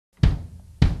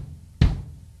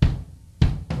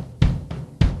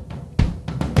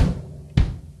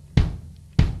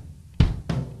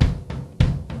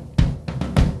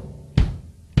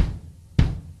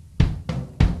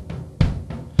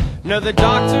No, the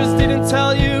doctors didn't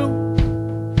tell you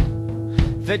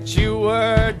that you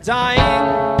were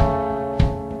dying.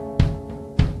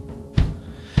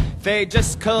 They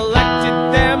just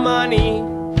collected their money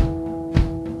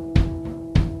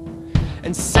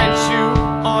and sent you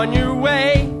on your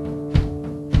way.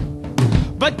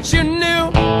 But you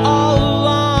knew all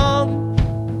along,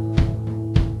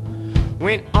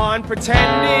 went on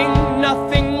pretending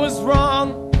nothing was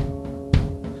wrong.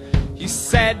 You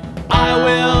said, I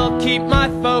will keep my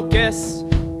focus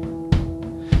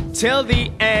till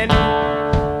the end.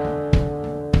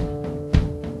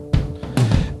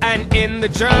 And in the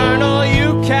journal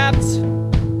you kept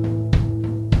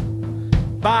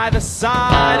by the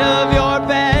side of your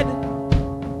bed,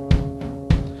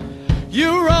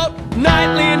 you wrote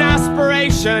nightly an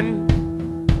aspiration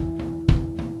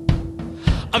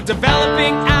of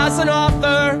developing as an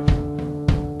author,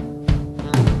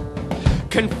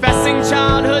 confessing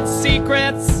childhood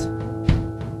secrets,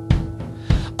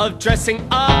 of dressing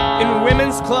up in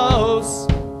women's clothes,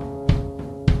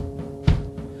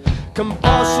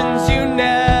 compulsions you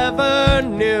never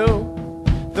knew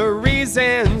the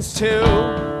reasons to.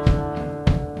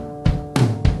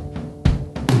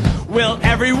 Will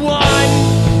everyone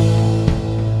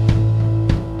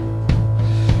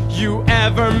you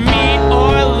ever meet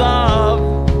or love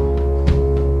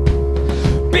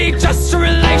be just a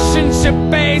relationship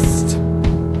based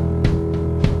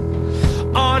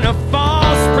on a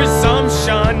false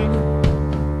presumption?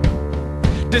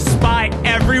 Despite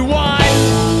everyone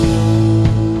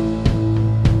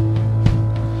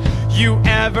you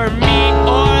ever meet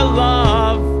or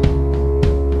love,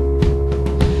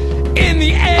 in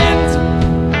the end,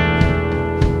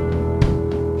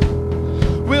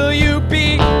 will you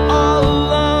be all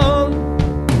alone?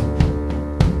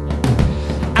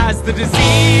 As the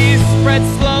disease spreads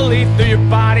slowly through your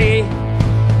body,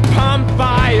 pumped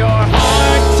by your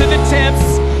heart to the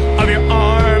tips of your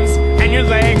arms and your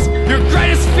legs, your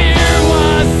greatest fear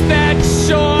was that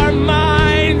your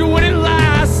mind wouldn't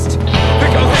last. The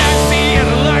coherency and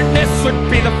alertness would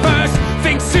be the first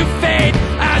things to fade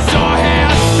as your hair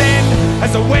thinned,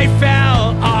 as the weight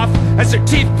fell off, as your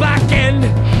teeth blackened,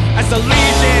 as the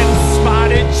lesions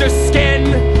spotted your skin,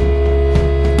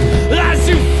 as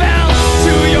you fell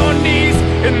to your knees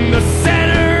in the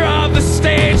center of the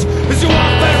stage, as you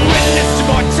offered witness to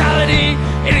mortality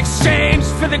in exchange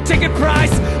for the ticket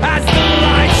price, as the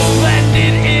lights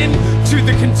blended into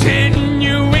the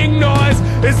continuing noise,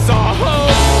 as all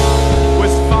hope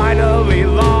was finally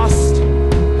lost.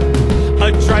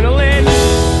 Adrenaline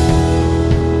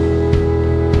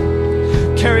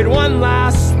carried one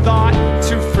last thought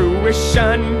to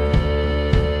fruition.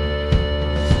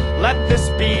 Let this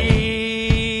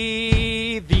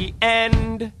be the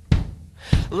end.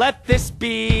 Let this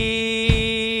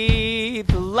be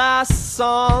the last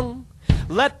song.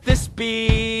 Let this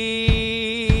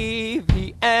be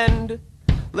the end.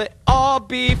 Let all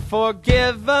be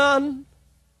forgiven.